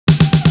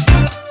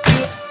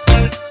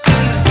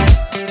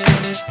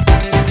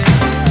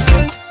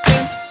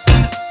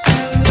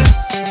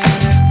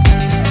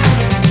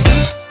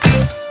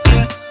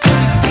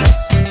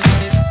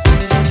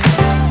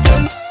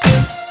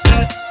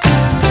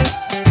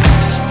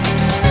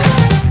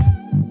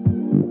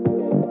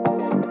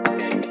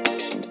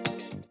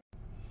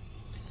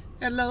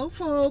Hello,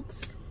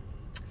 folks.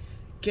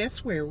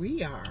 Guess where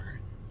we are?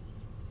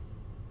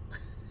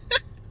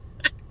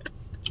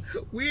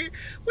 we're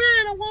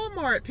at a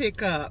Walmart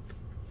pickup,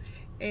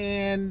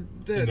 and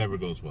it never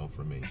goes well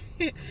for me.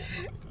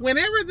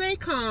 Whenever they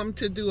come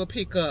to do a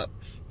pickup,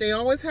 they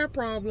always have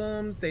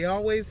problems. They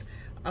always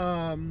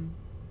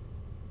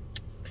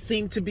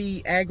seem to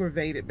be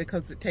aggravated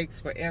because it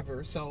takes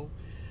forever. So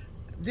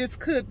this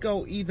could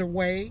go either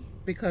way,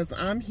 because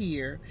I'm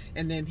here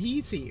and then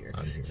he's here.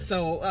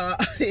 So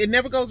it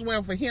never goes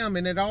well for him,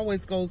 and it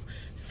always goes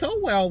so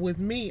well with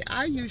me.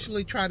 I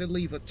usually try to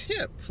leave a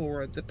tip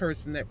for the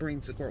person that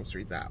brings the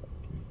groceries out.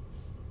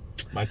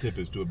 My tip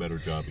is do a better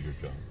job of your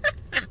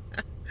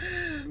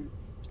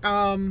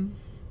job.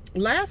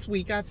 Last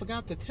week I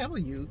forgot to tell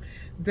you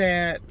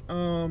that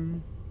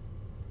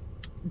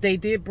they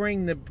did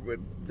bring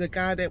the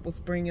guy that was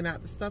bringing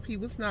out the stuff. He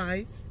was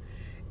nice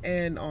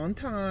and on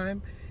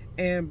time.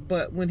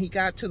 But when he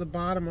got to the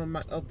bottom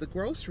of the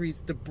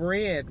groceries, the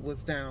bread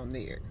was down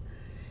there,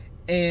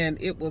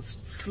 and it was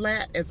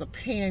flat as a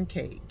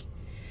pancake.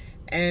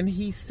 And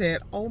he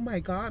said, "Oh my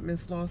God,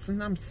 Miss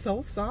Lawson, I'm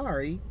so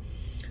sorry.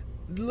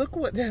 Look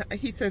what,"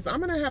 he says,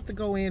 "I'm gonna have to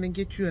go in and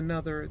get you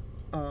another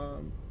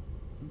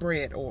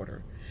bread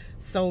order."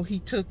 So he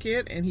took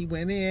it and he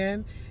went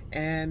in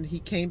and he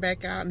came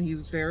back out and he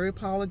was very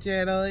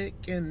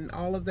apologetic and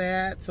all of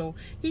that. So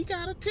he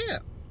got a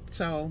tip.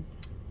 So.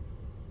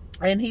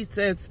 And he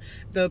says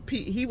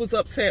he was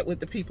upset with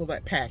the people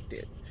that packed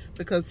it,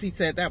 because he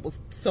said that was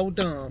so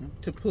dumb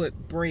to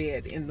put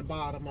bread in the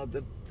bottom of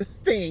the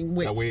thing.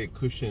 That way it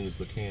cushions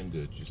the canned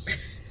goods, you see.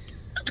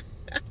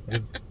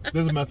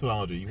 There's a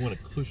methodology. You want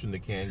to cushion the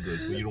canned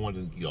goods, but you don't want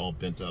it to get all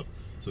bent up.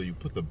 So you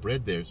put the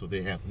bread there so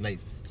they have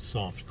nice,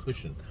 soft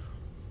cushion.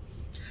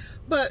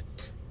 But,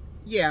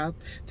 yeah,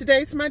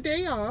 today's my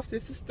day off.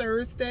 This is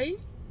Thursday.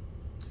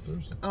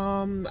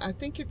 I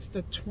think it's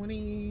the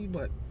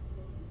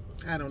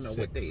I don't know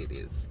what day it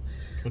is.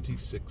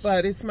 26th.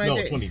 But it's my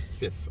day.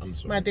 25th. I'm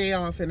sorry. My day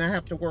off, and I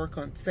have to work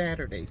on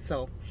Saturday.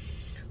 So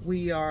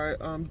we are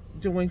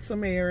doing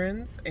some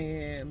errands,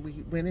 and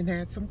we went and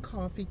had some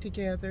coffee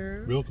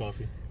together. Real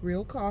coffee.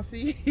 Real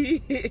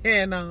coffee.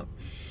 and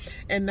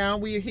now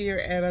we're here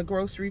at a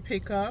grocery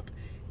pickup,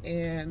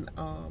 and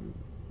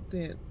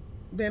then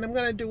I'm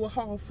gonna do a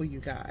haul for you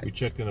guys. We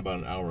checked in about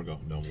an hour ago.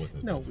 No,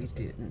 we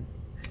didn't.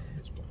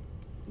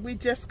 We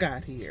just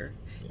got here,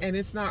 and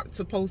it's not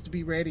supposed to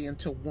be ready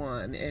until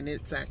 1, and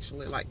it's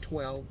actually like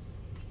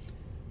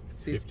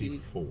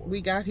 12:54. We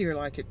got here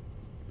like at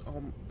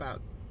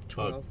about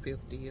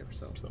 12:50 or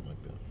so. Something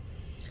like that.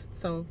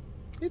 So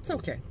it's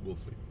okay. We'll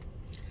see.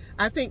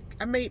 I think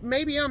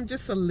maybe I'm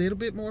just a little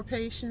bit more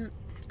patient.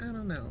 I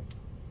don't know.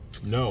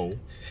 No.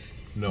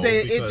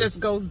 It just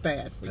goes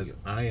bad for you.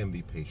 I am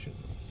the patient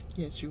one.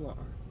 Yes, you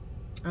are.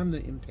 I'm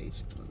the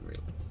impatient one,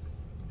 really.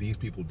 These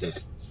people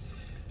just...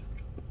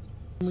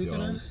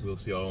 We'll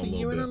see y'all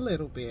in a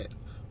little bit.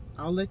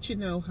 I'll let you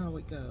know how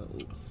it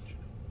goes.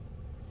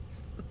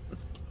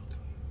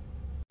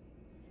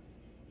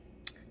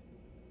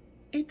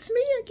 It's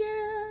me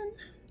again.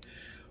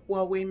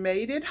 Well, we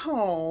made it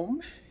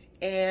home,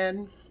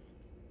 and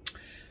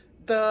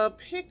the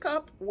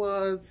pickup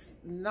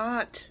was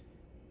not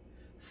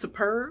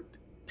superb,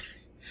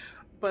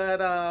 but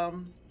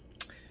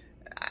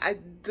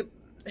the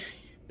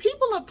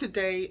people of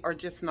today are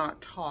just not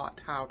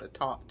taught how to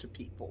talk to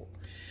people.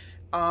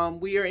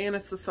 We are in a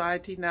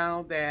society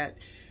now that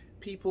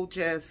people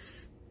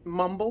just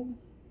mumble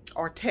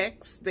or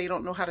text. They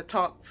don't know how to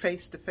talk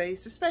face to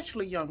face,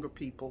 especially younger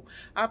people.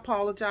 I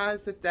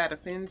apologize if that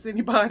offends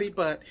anybody,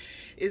 but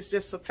it's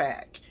just a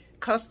fact.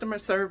 Customer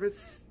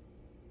service.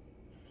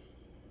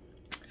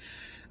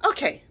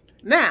 Okay,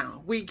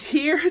 now we're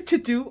here to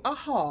do a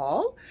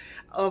haul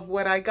of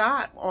what I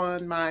got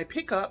on my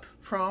pickup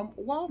from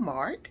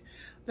Walmart.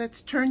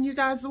 Let's turn you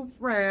guys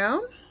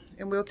around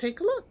and we'll take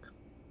a look.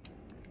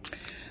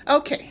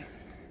 Okay,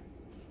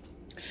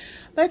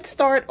 let's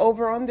start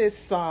over on this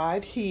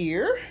side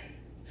here.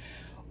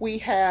 We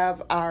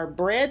have our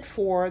bread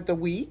for the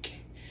week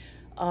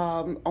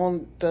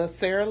on the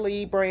Sara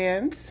Lee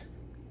brands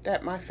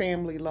that my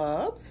family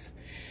loves.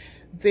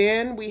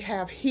 Then we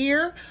have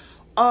here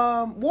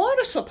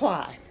water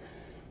supply.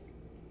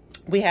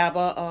 We have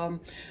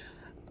of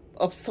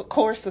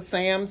course the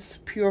Sam's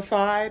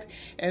Purified,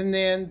 and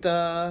then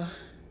the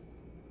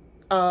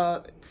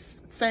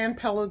San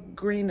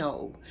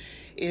Pellegrino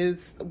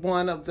is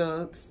one of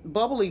the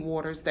bubbly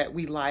waters that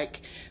we like,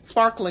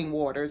 sparkling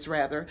waters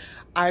rather.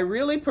 I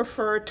really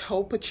prefer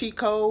Topo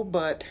Chico,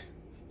 but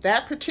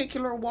that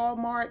particular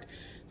Walmart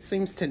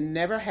seems to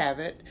never have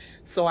it,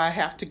 so I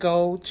have to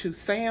go to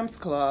Sam's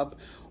Club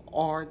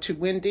or to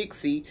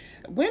Winn-Dixie.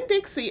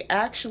 Winn-Dixie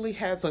actually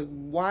has a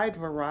wide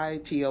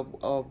variety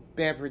of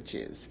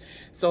beverages,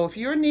 so if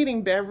you're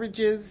needing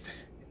beverages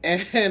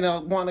and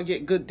want to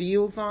get good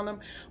deals on them,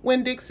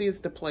 Winn-Dixie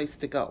is the place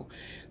to go.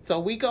 So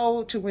we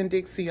go to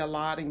Winn-Dixie a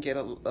lot and get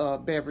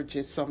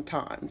beverages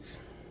sometimes.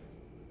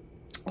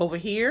 Over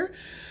here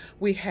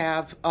we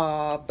have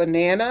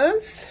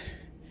bananas,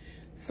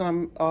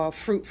 some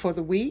fruit for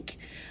the week.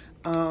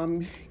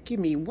 Give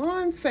me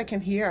 1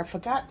 second here. I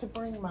forgot to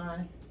bring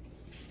my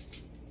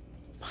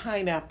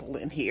pineapple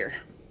in here.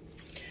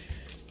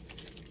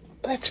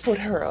 Let's put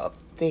her up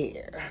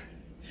there.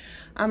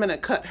 I'm gonna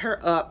cut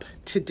her up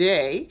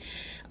today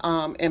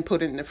and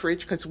put it in the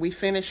fridge because we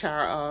finished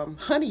our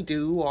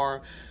honeydew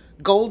or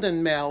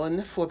golden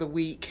melon for the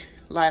week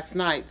last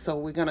night. So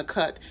we're gonna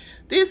cut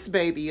this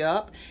baby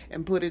up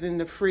and put it in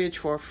the fridge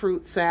for a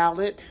fruit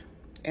salad,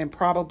 and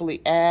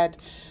probably add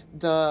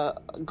the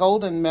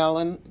golden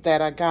melon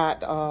that I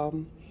got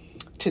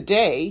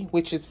today,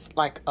 which is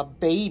like a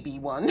baby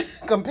one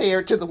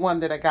compared to the one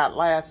that I got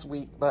last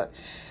week. But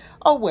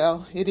oh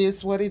well, it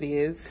is what it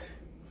is.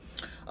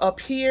 Up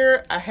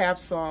here I have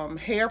some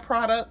hair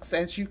products.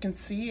 As you can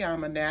see,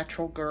 I'm a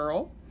natural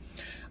girl.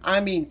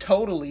 I mean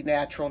totally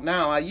natural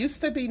now. I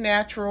used to be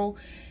natural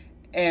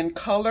and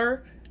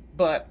color,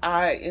 but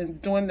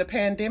during the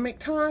pandemic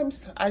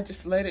times, I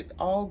just let it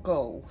all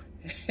go.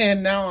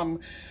 And now I'm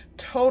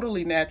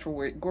totally natural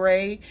with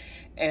gray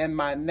and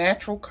my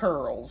natural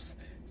curls.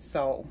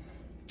 So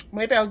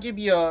maybe I'll give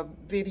you a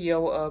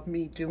video of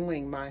me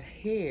doing my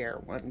hair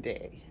one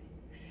day.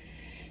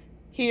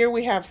 Here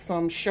we have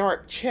some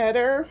sharp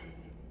cheddar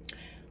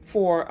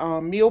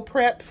for meal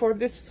prep for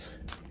this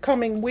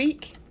coming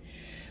week.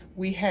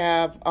 We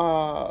have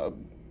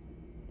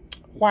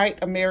white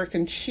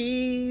American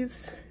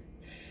cheese,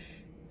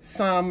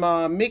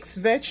 some mixed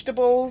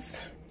vegetables.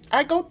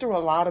 I go through a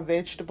lot of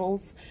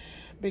vegetables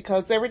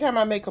because every time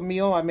I make a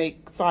meal, I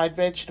make side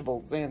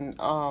vegetables, and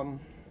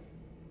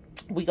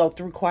we go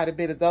through quite a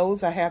bit of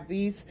those. I have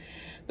these,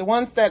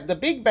 the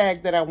big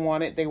bag that I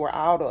wanted, they were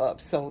out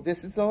of, so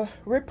this is a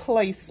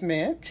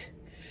replacement.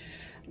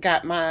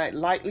 Got my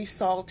lightly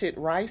salted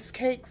rice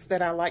cakes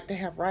that I like to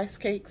have rice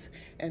cakes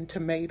and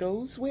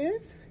tomatoes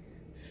with.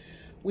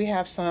 We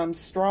have some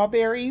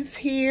strawberries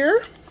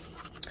here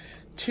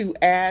to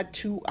add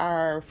to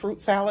our fruit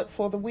salad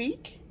for the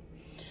week.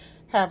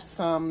 Have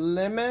some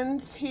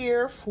lemons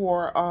here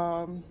for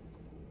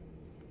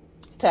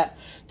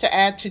to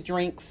add to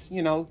drinks,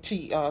 you know,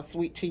 tea,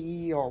 sweet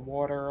tea or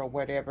water or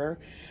whatever.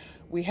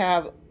 We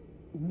have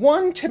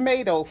 1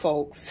 tomato,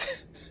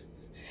 folks.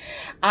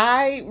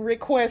 I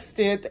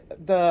requested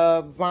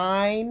the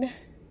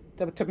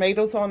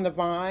tomatoes on the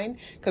vine,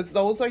 because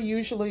those are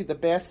usually the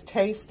best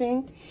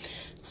tasting.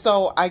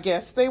 So I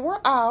guess they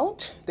were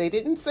out. They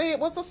didn't say it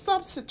was a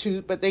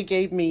substitute, but they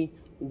gave me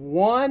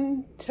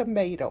 1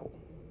 tomato.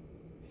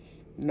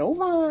 No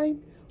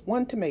vine,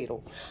 1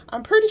 tomato.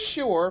 I'm pretty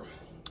sure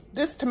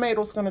this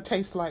tomato is going to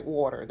taste like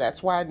water.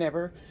 That's why I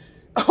never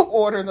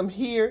order them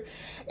here.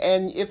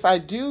 And if I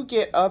do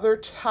get other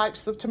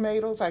types of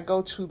tomatoes, I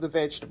go to the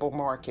vegetable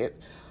market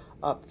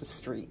up the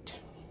street.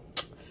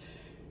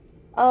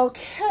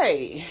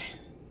 Okay,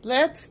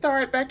 let's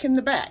start back in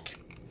the back.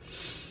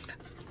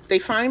 They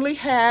finally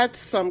had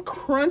some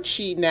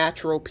crunchy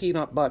natural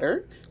peanut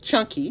butter,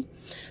 chunky,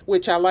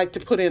 which I like to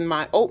put in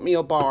my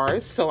oatmeal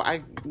bars. So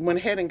I went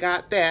ahead and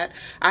got that.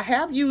 I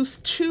have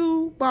used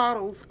 2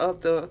 bottles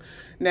of the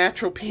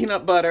natural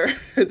peanut butter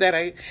that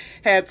I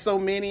had so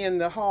many in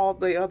the haul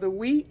the other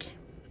week.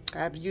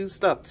 I've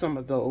used up some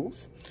of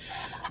those.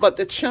 But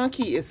the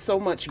chunky is so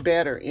much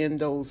better in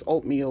those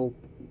oatmeal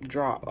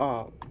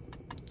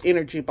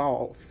energy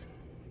balls.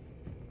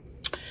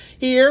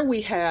 Here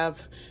we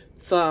have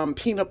some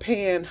Peanut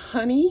Pan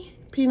honey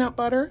peanut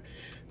butter.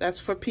 That's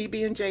for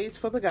PB&J's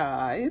for the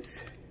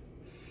guys.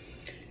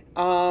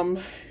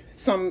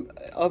 Some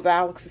of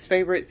Alex's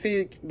favorite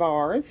fig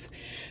bars.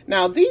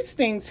 Now these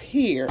things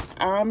here,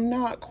 I'm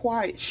not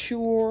quite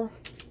sure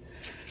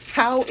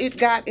how it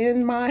got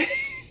in my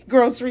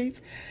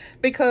groceries,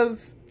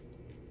 because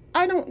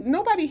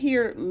nobody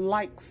here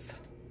likes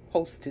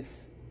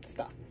Hostess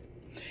stuff.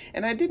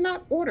 And I did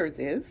not order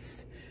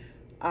this.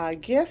 I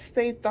guess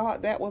they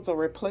thought that was a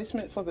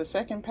replacement for the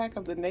 2nd pack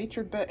of the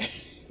Nature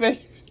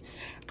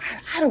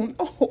I don't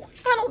know.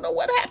 I don't know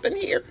what happened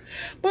here,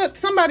 but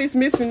somebody's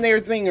missing their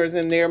Zingers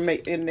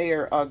in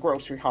their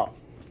grocery haul.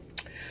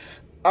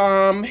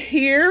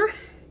 Here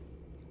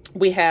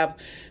we have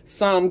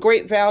some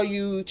Great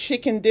Value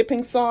chicken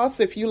dipping sauce.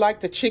 If you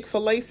like the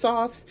Chick-fil-A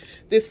sauce,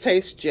 this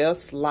tastes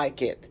just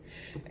like it.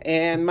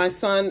 And my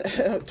son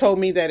told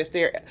me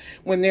that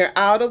when they're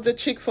out of the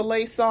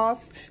Chick-fil-A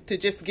sauce, to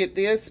just get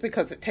this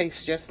because it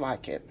tastes just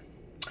like it.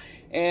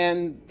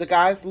 And the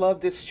guys love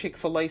this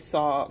Chick-fil-A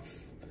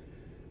sauce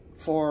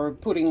for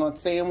putting on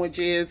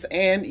sandwiches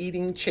and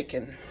eating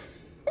chicken.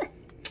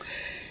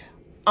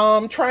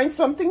 Trying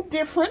something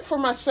different for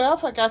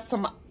myself. I got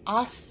some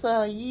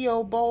acai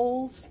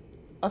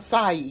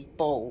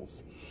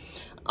bowls.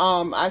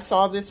 I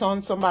saw this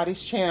on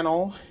somebody's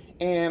channel,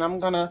 and I'm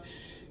gonna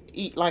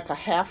eat like a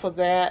half of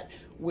that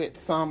with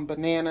some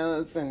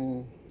bananas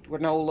and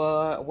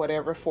granola or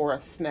whatever for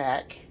a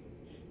snack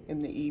in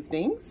the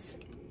evenings.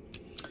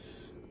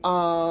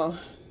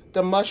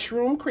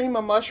 The cream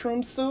of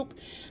mushroom soup,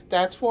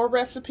 that's for a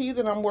recipe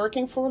that I'm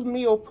working for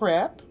meal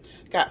prep.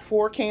 Got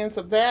 4 cans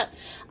of that.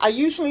 I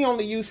usually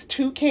only use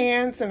 2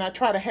 cans, and I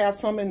try to have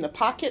some in the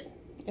pocket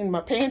in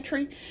my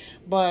pantry,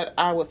 but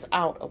I was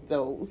out of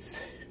those.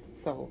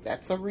 So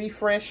that's a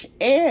refresh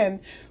and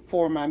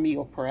for my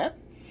meal prep.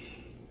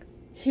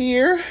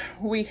 Here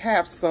we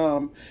have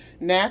some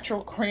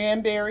natural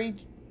cranberry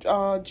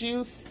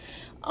juice.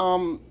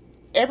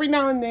 Every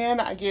now and then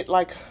I get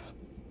like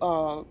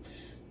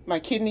my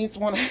kidneys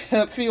want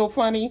to feel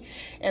funny,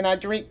 and I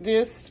drink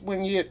this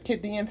when you get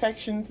kidney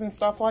infections and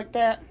stuff like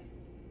that.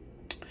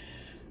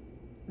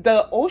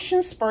 The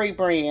Ocean Spray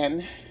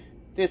brand,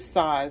 this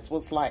size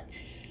was like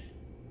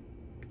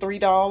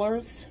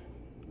 $3.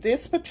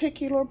 This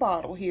particular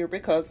bottle here,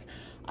 because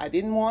I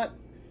didn't want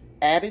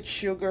added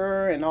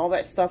sugar and all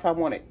that stuff, I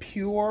wanted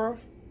pure,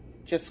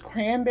 just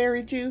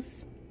cranberry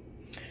juice.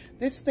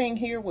 This thing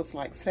here was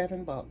like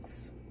 $7.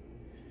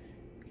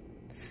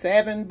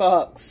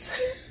 $7.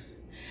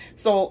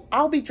 So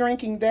I'll be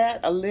drinking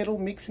that a little,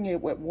 mixing it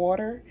with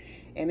water,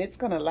 and it's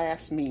gonna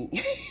last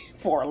me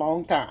for a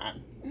long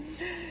time.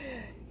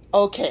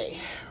 Okay,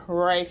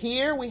 right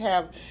here we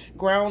have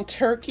ground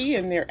turkey,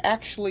 and there are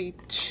actually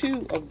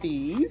 2 of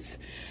these.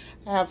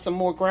 I have some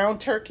more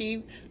ground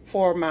turkey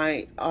for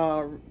my,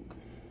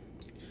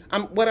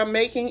 what I'm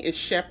making is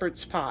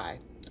shepherd's pie.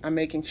 I'm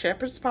making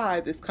shepherd's pie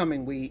this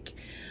coming week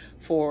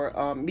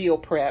for meal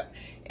prep,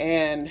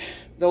 and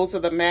those are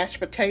the mashed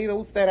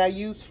potatoes that I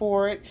use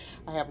for it.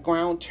 I have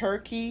ground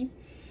turkey,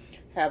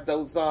 have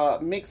those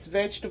mixed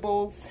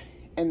vegetables,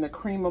 and the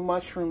cream of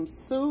mushroom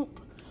soup,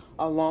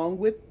 along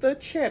with the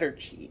cheddar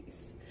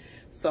cheese.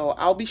 So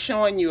I'll be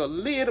showing you a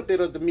little bit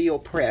of the meal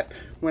prep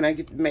when I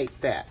get to make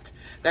that.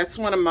 That's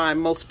one of my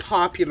most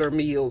popular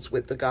meals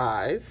with the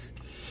guys.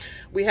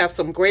 We have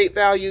some great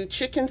value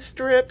chicken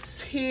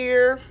strips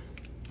here.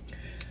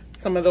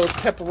 Some of those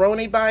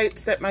pepperoni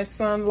bites that my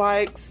son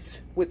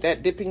likes with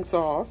that dipping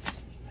sauce.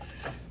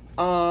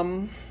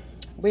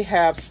 We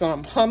have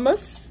some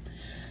hummus,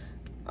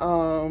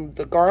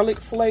 the garlic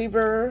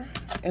flavor,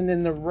 and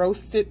then the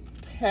roasted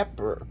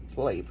pepper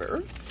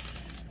flavor.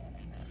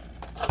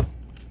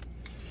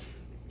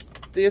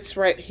 This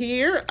right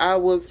here, I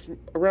was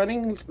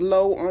running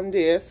low on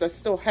this. I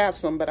still have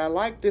some, but I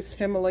like this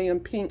Himalayan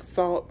pink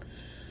salt,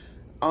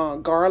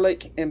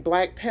 garlic and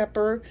black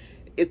pepper.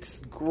 It's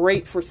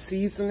great for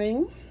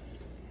seasoning.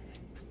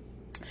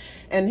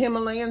 And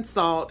Himalayan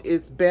salt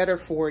is better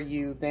for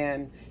you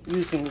than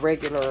using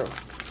regular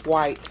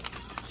white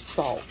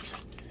salt.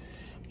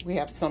 We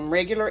have some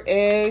regular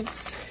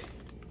eggs.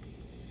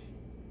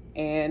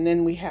 And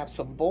then we have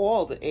some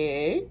boiled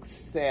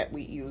eggs that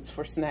we use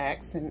for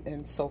snacks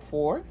and so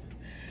forth.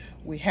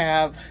 We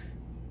have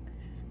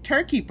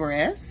turkey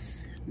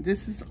breasts.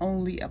 This is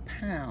only a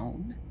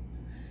pound,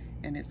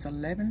 and it's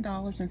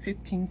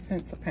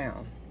 $11.15 a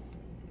pound.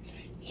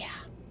 Yeah.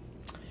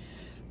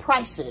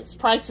 Prices.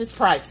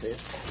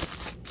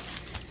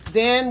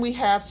 Then we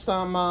have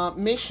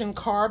some Mission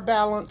Carb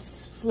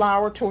Balance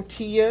flour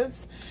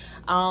tortillas.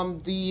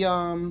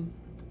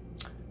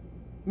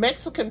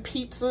 Mexican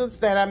pizzas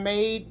that I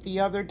made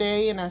the other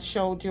day, and I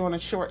showed you on a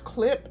short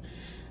clip.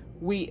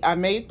 I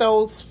made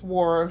those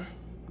for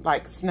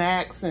like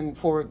snacks and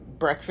for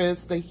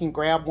breakfast. They can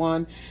grab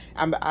one.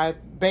 I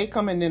bake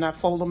them, and then I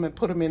fold them and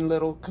put them in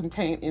little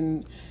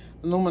in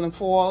aluminum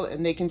foil,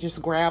 and they can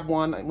just grab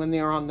one when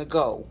they're on the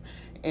go.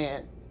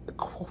 And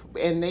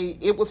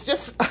it was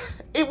just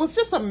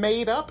a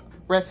made up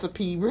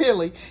recipe,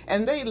 really,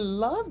 and they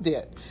loved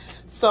it.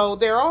 So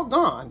they're all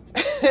gone.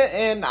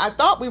 And I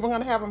thought we were going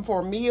to have them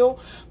for a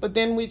meal, but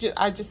then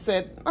I just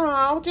said, oh,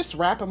 I'll just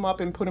wrap them up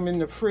and put them in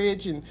the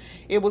fridge, and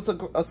it was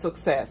a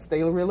success.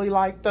 They really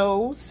liked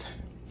those.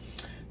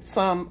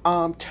 Some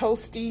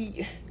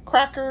toasty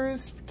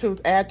crackers to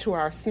add to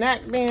our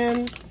snack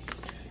bin.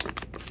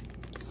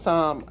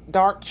 Some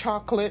dark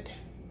chocolate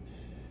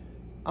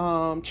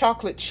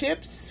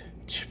chips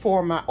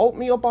for my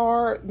oatmeal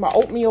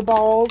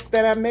balls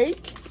that I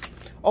make,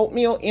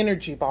 oatmeal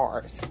energy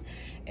bars,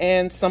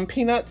 and some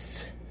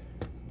peanuts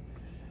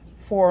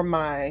for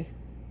my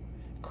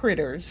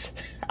critters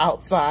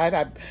outside.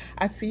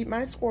 I feed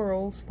my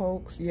squirrels,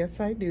 folks. Yes,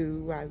 I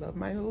do. I love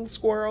my little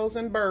squirrels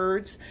and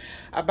birds.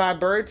 I buy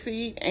bird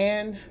feed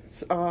and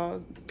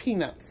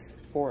peanuts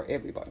for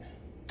everyone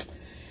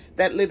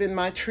that live in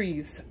my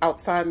trees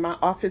outside my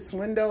office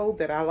window,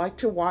 that I like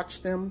to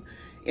watch them.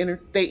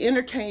 They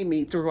entertain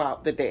me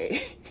throughout the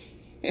day.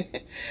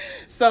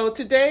 So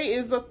today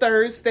is a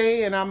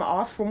Thursday, and I'm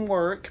off from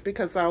work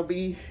because I'll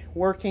be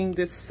working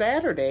this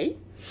Saturday.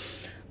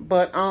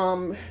 But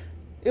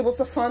it was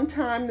a fun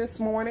time this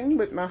morning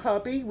with my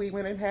hubby. We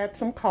went and had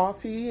some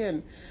coffee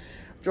and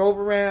drove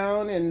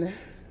around, and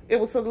it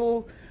was a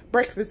little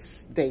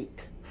breakfast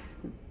date.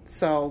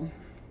 So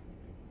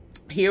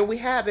here we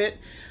have it.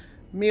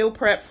 Meal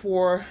prep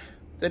for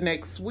the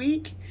next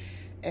week.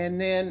 And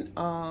then,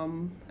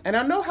 and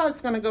I know how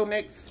it's going to go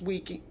next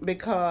week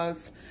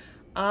because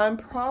I'm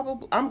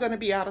going to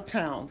be out of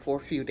town for a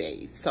few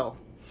days. So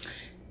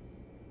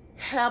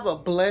have a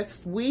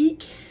blessed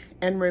week.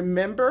 And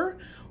remember,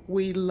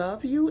 we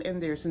love you,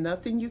 and there's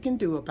nothing you can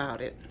do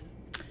about it.